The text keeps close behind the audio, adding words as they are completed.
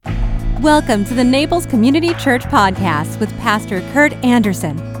Welcome to the Naples Community Church Podcast with Pastor Kurt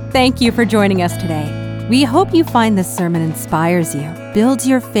Anderson. Thank you for joining us today. We hope you find this sermon inspires you, builds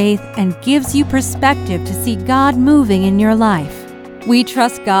your faith, and gives you perspective to see God moving in your life. We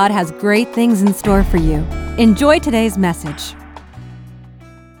trust God has great things in store for you. Enjoy today's message.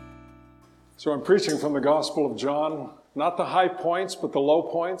 So I'm preaching from the Gospel of John, not the high points, but the low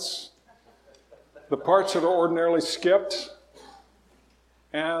points, the parts that are ordinarily skipped.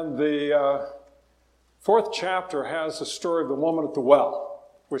 And the fourth chapter has the story of the woman at the well,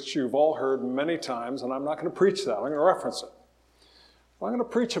 which you've all heard many times, and I'm not going to preach that. I'm going to reference it. I'm going to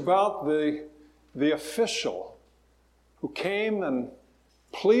preach about the official who came and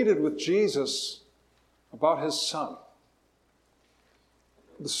pleaded with Jesus about his son.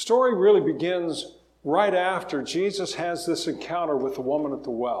 The story really begins right after Jesus has this encounter with the woman at the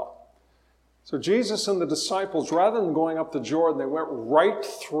well. So Jesus and the disciples, rather than going up the Jordan, they went right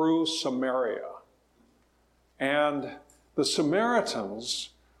through Samaria. And the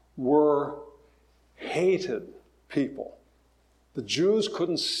Samaritans were hated people. The Jews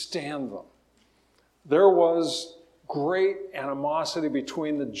couldn't stand them. There was great animosity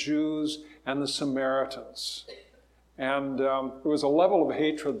between the Jews and the Samaritans. And it was a level of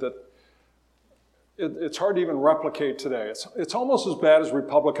hatred that it's hard to even replicate today. It's almost as bad as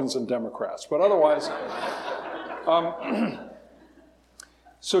Republicans and Democrats, but otherwise.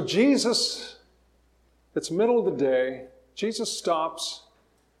 So Jesus, it's middle of the day, Jesus stops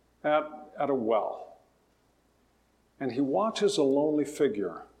at a well, and he watches a lonely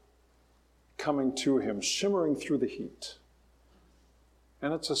figure coming to him, shimmering through the heat.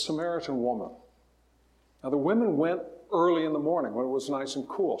 And it's a Samaritan woman. Now the women went early in the morning when it was nice and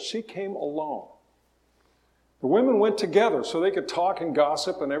cool. She came alone. The women went together so they could talk and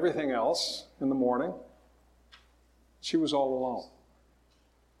gossip and everything else in the morning. She was all alone.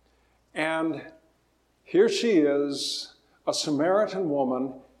 And here she is, a Samaritan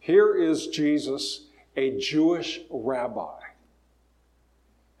woman. Here is Jesus, a Jewish rabbi.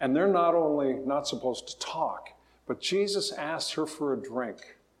 And they're not only not supposed to talk, but Jesus asked her for a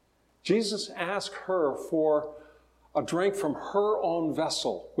drink. Jesus asked her for a drink from her own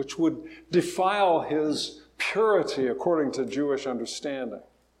vessel, which would defile his purity according to Jewish understanding.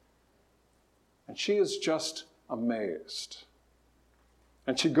 And she is just amazed.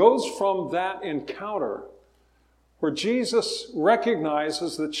 And she goes from that encounter where Jesus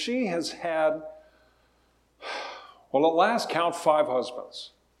recognizes that she has had, well, at last count 5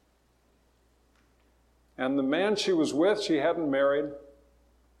 husbands. And the man she was with, she hadn't married.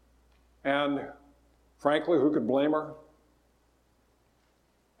 And frankly, who could blame her?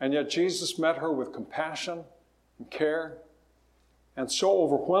 And yet Jesus met her with compassion and care. And so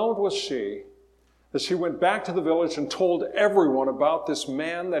overwhelmed was she that she went back to the village and told everyone about this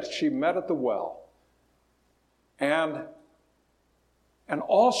man that she met at the well. And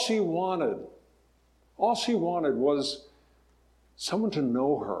all she wanted was someone to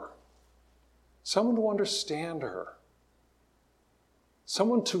know her, someone to understand her,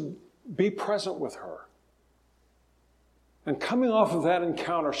 someone to be present with her. And coming off of that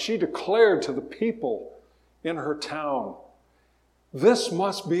encounter, she declared to the people in her town, "This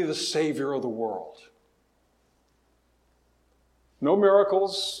must be the Savior of the world." No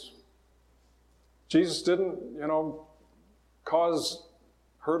miracles. Jesus didn't, cause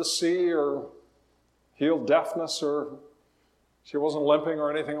her to see or heal deafness, or she wasn't limping or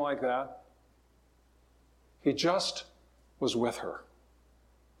anything like that. He just was with her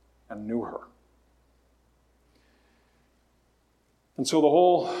and knew her. And so the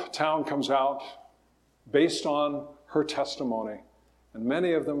whole town comes out based on her testimony. And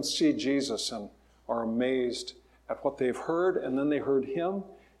many of them see Jesus and are amazed at what they've heard. And then they heard him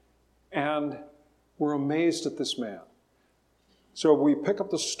and were amazed at this man. So we pick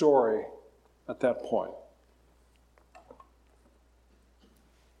up the story at that point.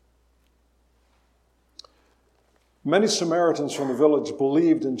 Many Samaritans from the village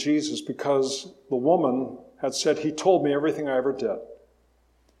believed in Jesus because the woman had said, "He told me everything I ever did."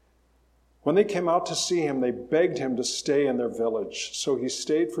 When they came out to see him, they begged him to stay in their village. So he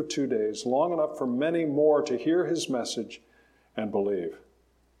stayed for 2 days, long enough for many more to hear his message and believe.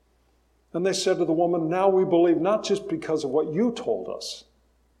 Then they said to the woman, "Now we believe not just because of what you told us,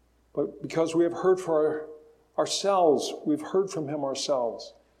 but because we have heard for ourselves. We've heard from him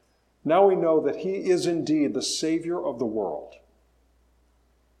ourselves. Now we know that he is indeed the Savior of the world."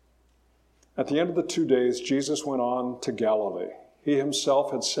 At the end of the 2 days, Jesus went on to Galilee. He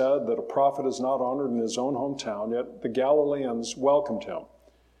himself had said that a prophet is not honored in his own hometown, yet the Galileans welcomed him.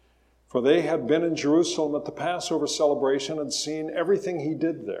 For they had been in Jerusalem at the Passover celebration and seen everything he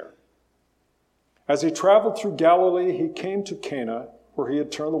did there. As he traveled through Galilee, he came to Cana, where he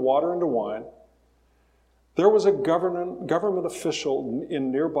had turned the water into wine. There was a government official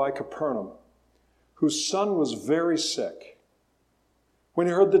in nearby Capernaum, whose son was very sick. When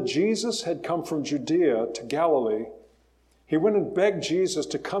he heard that Jesus had come from Judea to Galilee, he went and begged Jesus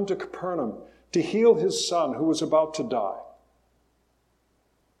to come to Capernaum to heal his son who was about to die.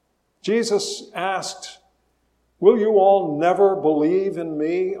 Jesus asked, "Will you all never believe in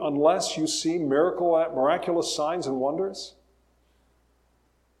me unless you see miraculous signs and wonders?"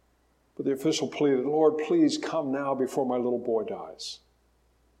 But the official pleaded, "Lord, please come now before my little boy dies."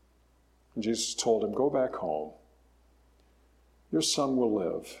 And Jesus told him, "Go back home. Your son will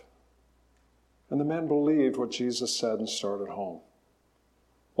live." And the man believed what Jesus said and started home.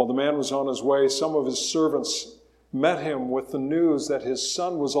 While the man was on his way, some of his servants met him with the news that his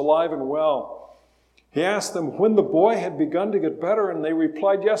son was alive and well. He asked them when the boy had begun to get better, and they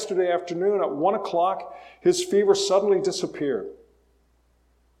replied, "Yesterday afternoon at 1 o'clock, his fever suddenly disappeared."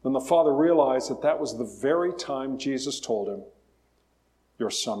 Then the father realized that that was the very time Jesus told him,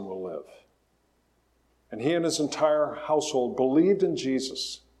 "Your son will live." And he and his entire household believed in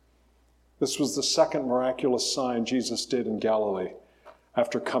Jesus. This was the second miraculous sign Jesus did in Galilee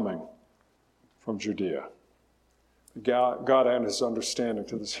after coming from Judea. God add his understanding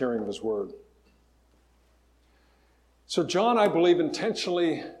to this hearing of his word. So John, I believe,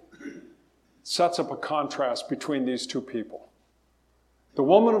 intentionally sets up a contrast between these two people. The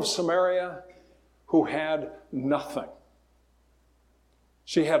woman of Samaria who had nothing.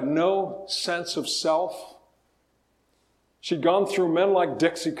 She had no sense of self. She'd gone through men like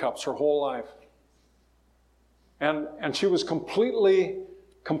Dixie cups her whole life. And she was completely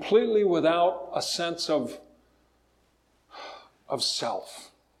without a sense of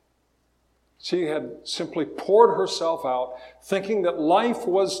self. She had simply poured herself out, thinking that life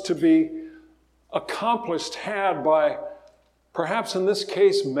was to be accomplished, had by, perhaps in this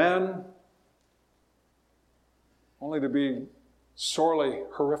case, men, only to be sorely,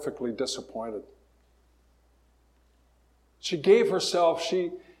 horrifically disappointed. She gave herself,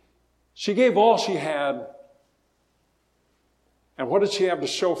 she gave all she had. And what did she have to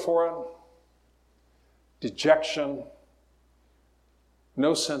show for it? Dejection,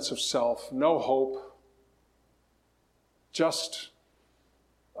 no sense of self, no hope, just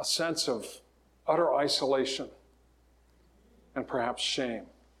a sense of utter isolation and perhaps shame.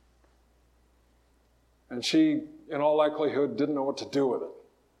 And she, in all likelihood, didn't know what to do with it.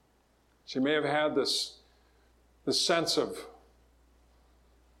 She may have had this sense of,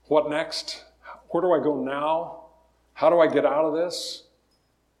 what next? Where do I go now? How do I get out of this?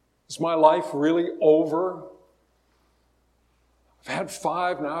 Is my life really over? I've had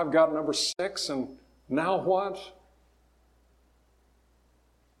 5, now I've got number 6, and now what?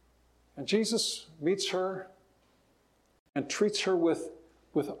 And Jesus meets her and treats her with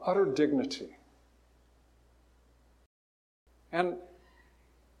utter dignity. And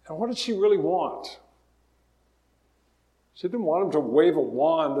what did she really want? She didn't want him to wave a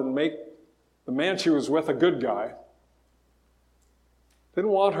wand and make the man she was with a good guy.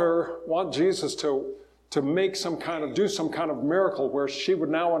 Didn't want Jesus to do some kind of miracle where she would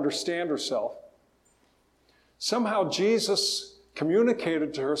now understand herself. Somehow Jesus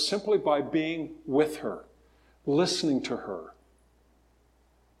communicated to her simply by being with her, listening to her,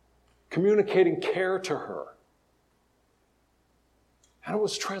 communicating care to her. And it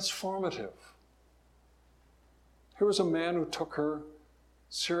was transformative. Here was a man who took her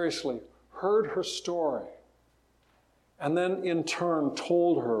seriously, heard her story, and then in turn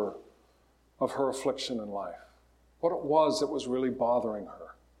told her of her affliction in life, what it was that was really bothering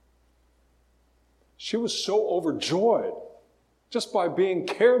her. She was so overjoyed just by being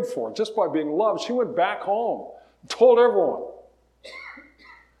cared for, just by being loved. She went back home and told everyone,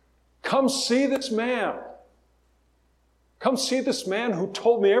 "Come see this man. Come see this man who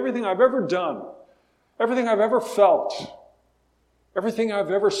told me everything I've ever done, everything I've ever felt, everything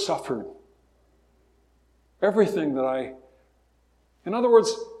I've ever suffered, everything that I..." In other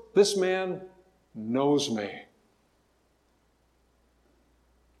words, this man knows me.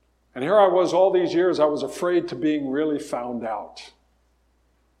 And here I was all these years, I was afraid to being really found out.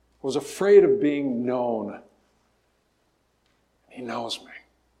 I was afraid of being known. He knows me.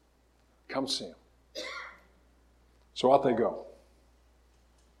 Come see him. So out they go.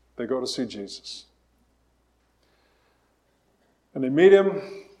 They go to see Jesus. And they meet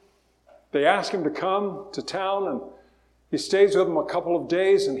him. They ask him to come to town, and he stays with them a couple of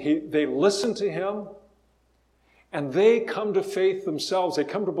days, and they listen to him, and they come to faith themselves. They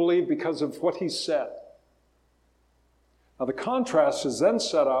come to believe because of what he said. Now the contrast is then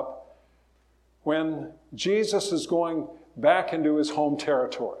set up when Jesus is going back into his home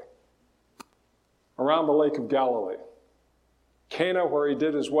territory, around the Lake of Galilee. Cana, where he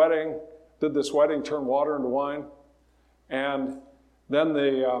did this wedding, turned water into wine. And then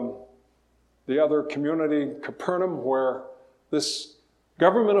the other community, Capernaum, where this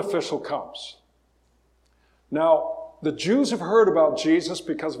government official comes. Now, the Jews have heard about Jesus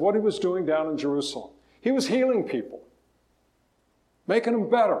because of what he was doing down in Jerusalem. He was healing people, making them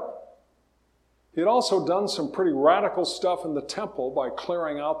better. He had also done some pretty radical stuff in the temple by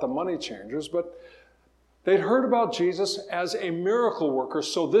clearing out the money changers, but they'd heard about Jesus as a miracle worker.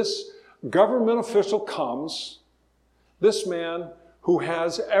 So this government official comes, this man who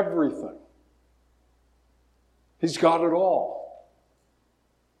has everything. He's got it all.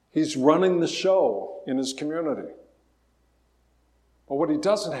 He's running the show in his community. But what he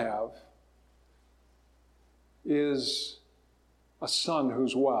doesn't have is a son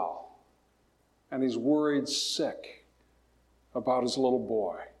who's well. And he's worried sick about his little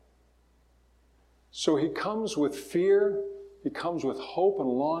boy. So he comes with fear, he comes with hope and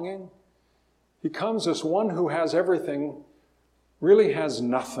longing. He comes as one who has everything, really has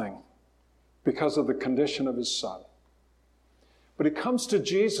nothing because of the condition of his son. But he comes to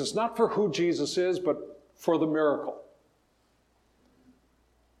Jesus, not for who Jesus is, but for the miracle.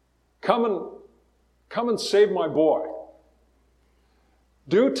 Come and save my boy.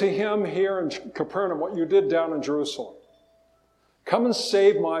 Do to him here in Capernaum what you did down in Jerusalem. Come and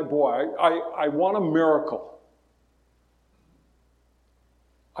save my boy. I want a miracle.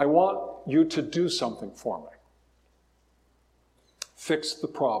 I want you to do something for me. Fix the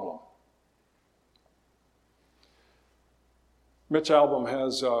problem. Mitch Albom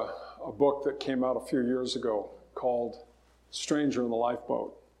has a book that came out a few years ago called Stranger in the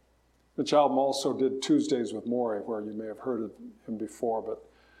Lifeboat. Mitch Albom also did Tuesdays with Morrie, where you may have heard of him before.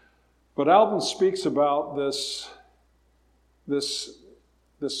 But Albom speaks about this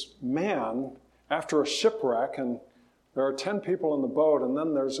man after a shipwreck, and there are 10 people in the boat, and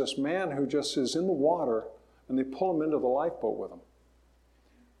then there's this man who just is in the water, and they pull him into the lifeboat with them.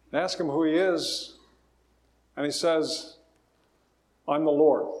 They ask him who he is, and he says, I'm the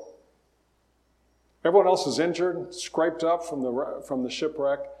Lord. Everyone else is injured, scraped up from the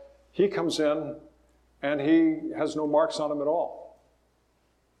shipwreck. He comes in, and he has no marks on him at all.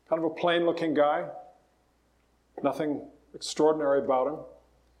 Kind of a plain-looking guy. Nothing extraordinary about him.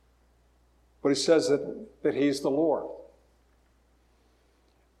 But he says that he's the Lord.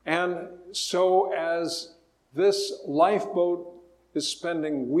 And so as this lifeboat is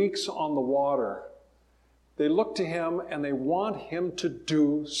spending weeks on the water, they look to him and they want him to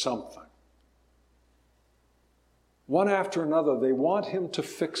do something. One after another, they want him to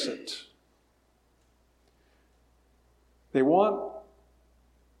fix it. They want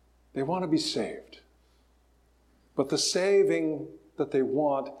to be saved. But the saving that they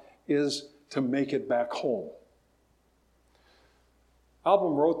want is to make it back home.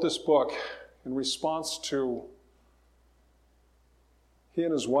 Albom wrote this book in response to he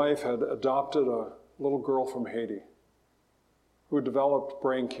and his wife had adopted a little girl from Haiti who had developed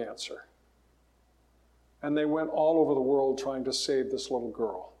brain cancer. And they went all over the world trying to save this little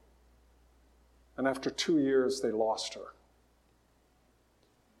girl. And after 2 years, they lost her.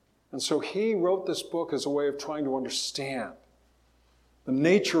 And so he wrote this book as a way of trying to understand the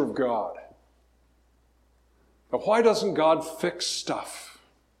nature of God. But why doesn't God fix stuff?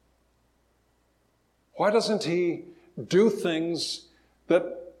 Why doesn't he do things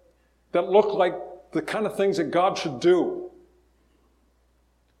that look like the kind of things that God should do?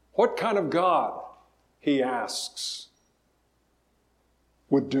 What kind of God, he asks,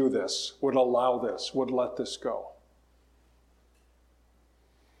 would do this, would allow this, would let this go?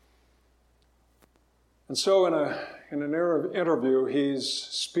 And so in an interview, he's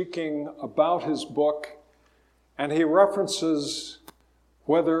speaking about his book, and he references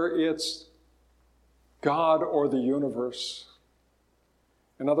whether it's God or the universe.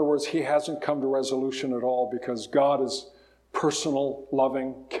 In other words, he hasn't come to resolution at all because God is personal,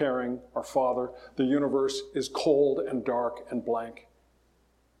 loving, caring, our Father. The universe is cold and dark and blank.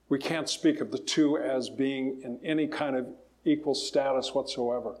 We can't speak of the two as being in any kind of equal status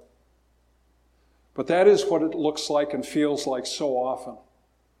whatsoever. But that is what it looks like and feels like so often.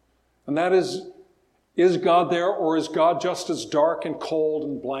 And that is God there, or is God just as dark and cold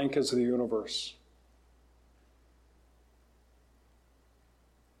and blank as the universe?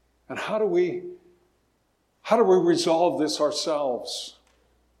 And how do we resolve this ourselves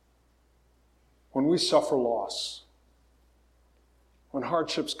when we suffer loss, when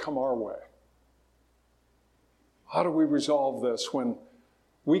hardships come our way? How do we resolve this when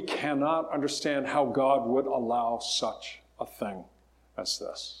We cannot understand how God would allow such a thing as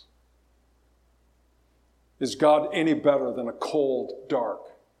this. Is God any better than a cold, dark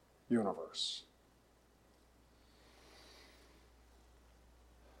universe?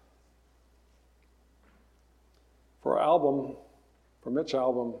 For Mitch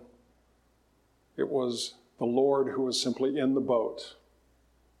Albom, it was the Lord who was simply in the boat.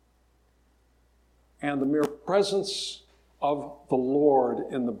 And the mere presence of the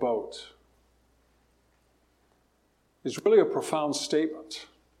Lord in the boat is really a profound statement.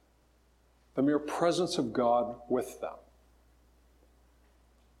 The mere presence of God with them.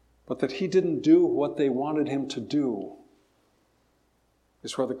 But that he didn't do what they wanted him to do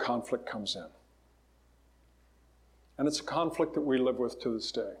is where the conflict comes in. And it's a conflict that we live with to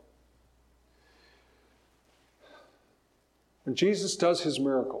this day. When Jesus does his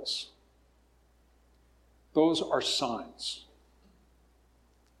miracles, those are signs.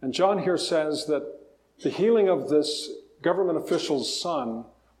 And John here says that the healing of this government official's son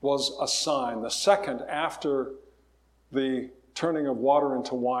was a sign, the second after the turning of water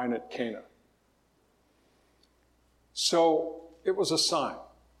into wine at Cana. So it was a sign.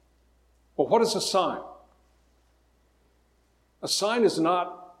 Well, what is a sign? A sign is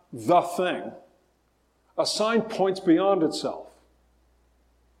not the thing. A sign points beyond itself.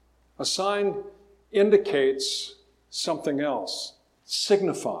 A sign indicates something else,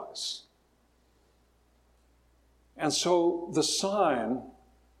 signifies. And so the sign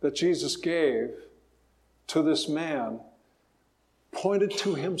that Jesus gave to this man pointed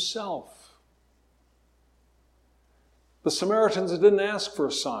to himself. The Samaritans didn't ask for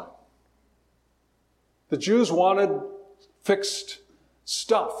a sign. The Jews wanted fixed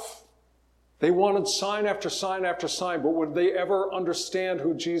stuff. They wanted sign after sign after sign, but would they ever understand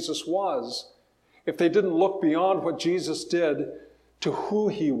who Jesus was if they didn't look beyond what Jesus did to who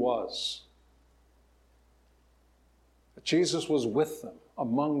he was? But Jesus was with them,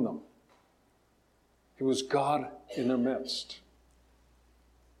 among them. He was God in their midst.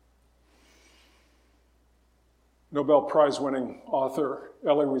 Nobel Prize-winning author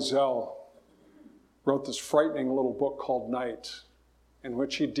Elie Wiesel wrote this frightening little book called Night, in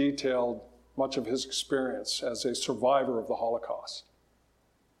which he detailed much of his experience as a survivor of the Holocaust.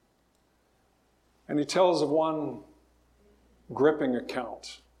 And he tells of one gripping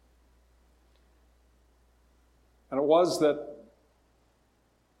account. And it was that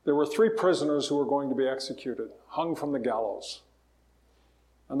there were 3 prisoners who were going to be executed, hung from the gallows.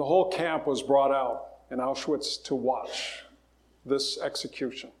 And the whole camp was brought out in Auschwitz to watch this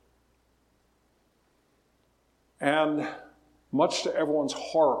execution. And much to everyone's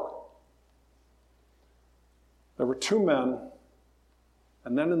horror, there were 2 men,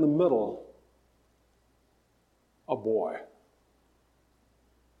 and then in the middle, a boy,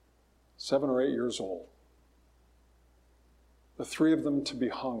 7 or 8 years old. The 3 of them to be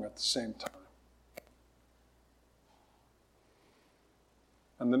hung at the same time.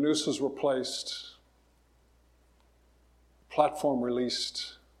 And the nooses were placed, platform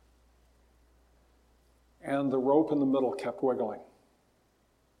released, and the rope in the middle kept wiggling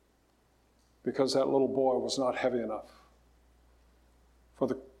because that little boy was not heavy enough for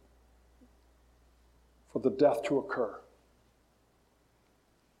the death to occur.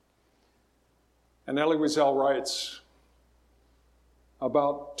 And Elie Wiesel writes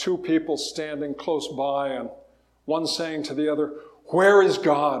about 2 people standing close by and one saying to the other, "Where is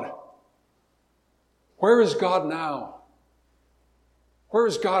God? Where is God now? Where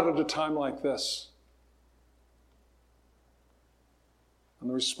is God at a time like this?" And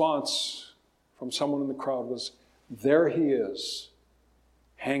the response from someone in the crowd was, "There he is,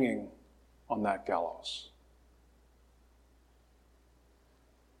 hanging on that gallows."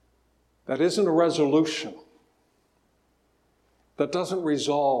 That isn't a resolution. That doesn't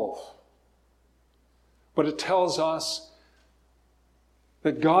resolve. But it tells us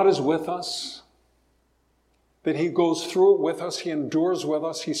that God is with us, that he goes through it with us, he endures with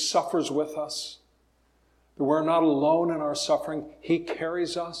us, he suffers with us, that we're not alone in our suffering. He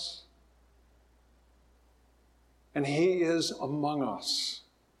carries us, and he is among us.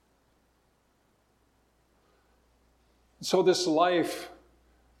 So this life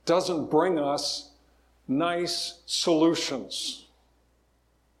doesn't bring us nice solutions.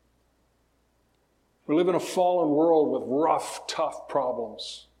 We live in a fallen world with rough, tough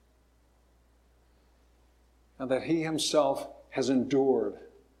problems. And that he himself has endured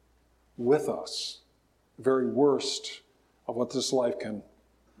with us the very worst of what this life can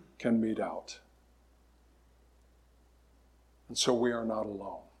mete out. And so we are not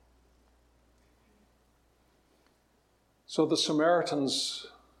alone. So the Samaritans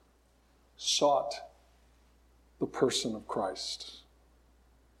sought the person of Christ.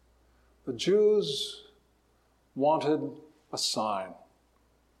 The Jews wanted a sign,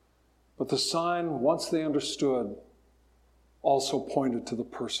 but the sign, once they understood, also pointed to the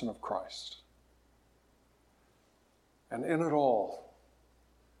person of Christ. And in it all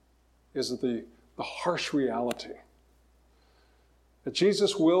is the harsh reality that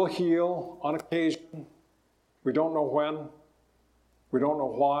Jesus will heal on occasion. We don't know when. We don't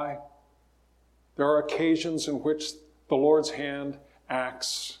know why. There are occasions in which the Lord's hand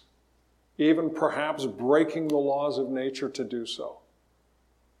acts, even perhaps breaking the laws of nature to do so.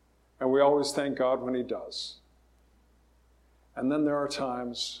 And we always thank God when he does. And then there are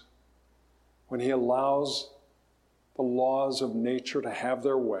times when he allows the laws of nature to have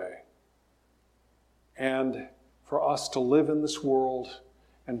their way, and for us to live in this world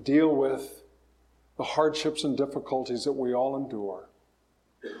and deal with the hardships and difficulties that we all endure,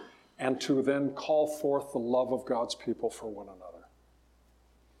 and to then call forth the love of God's people for one another.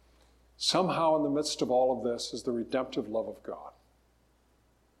 Somehow in the midst of all of this is the redemptive love of God.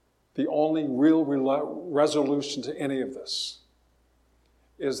 The only real resolution to any of this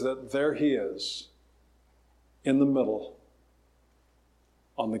is that there he is in the middle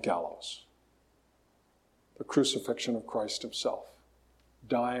on the gallows. The crucifixion of Christ himself,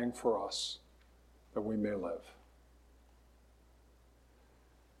 dying for us that we may live.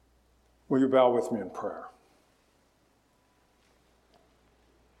 Will you bow with me in prayer?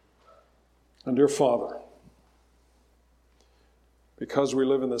 And dear Father, because we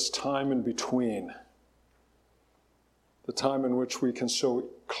live in this time in between, the time in which we can so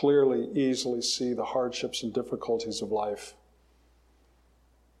clearly, easily see the hardships and difficulties of life,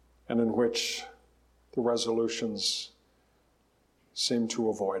 and in which the resolutions seem to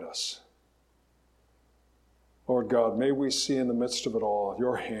avoid us. Lord God, may we see in the midst of it all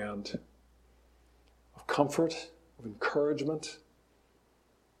your hand of comfort, of encouragement,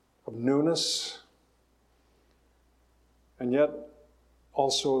 of newness, and yet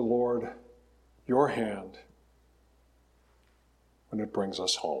also, Lord, your hand when it brings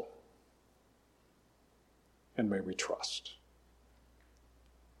us home. And may we trust.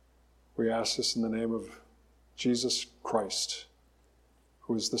 We ask this in the name of Jesus Christ,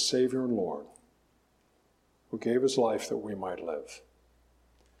 who is the Savior and Lord, who gave his life that we might live.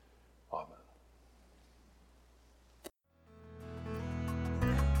 Amen.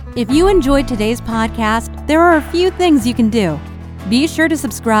 If you enjoyed today's podcast, there are a few things you can do. Be sure to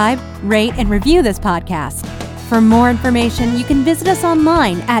subscribe, rate, and review this podcast. For more information, you can visit us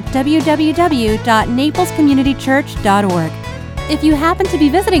online at www.naplescommunitychurch.org. If you happen to be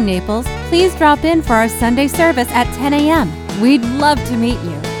visiting Naples, please drop in for our Sunday service at 10 a.m. We'd love to meet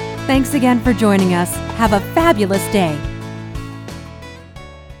you. Thanks again for joining us. Have a fabulous day.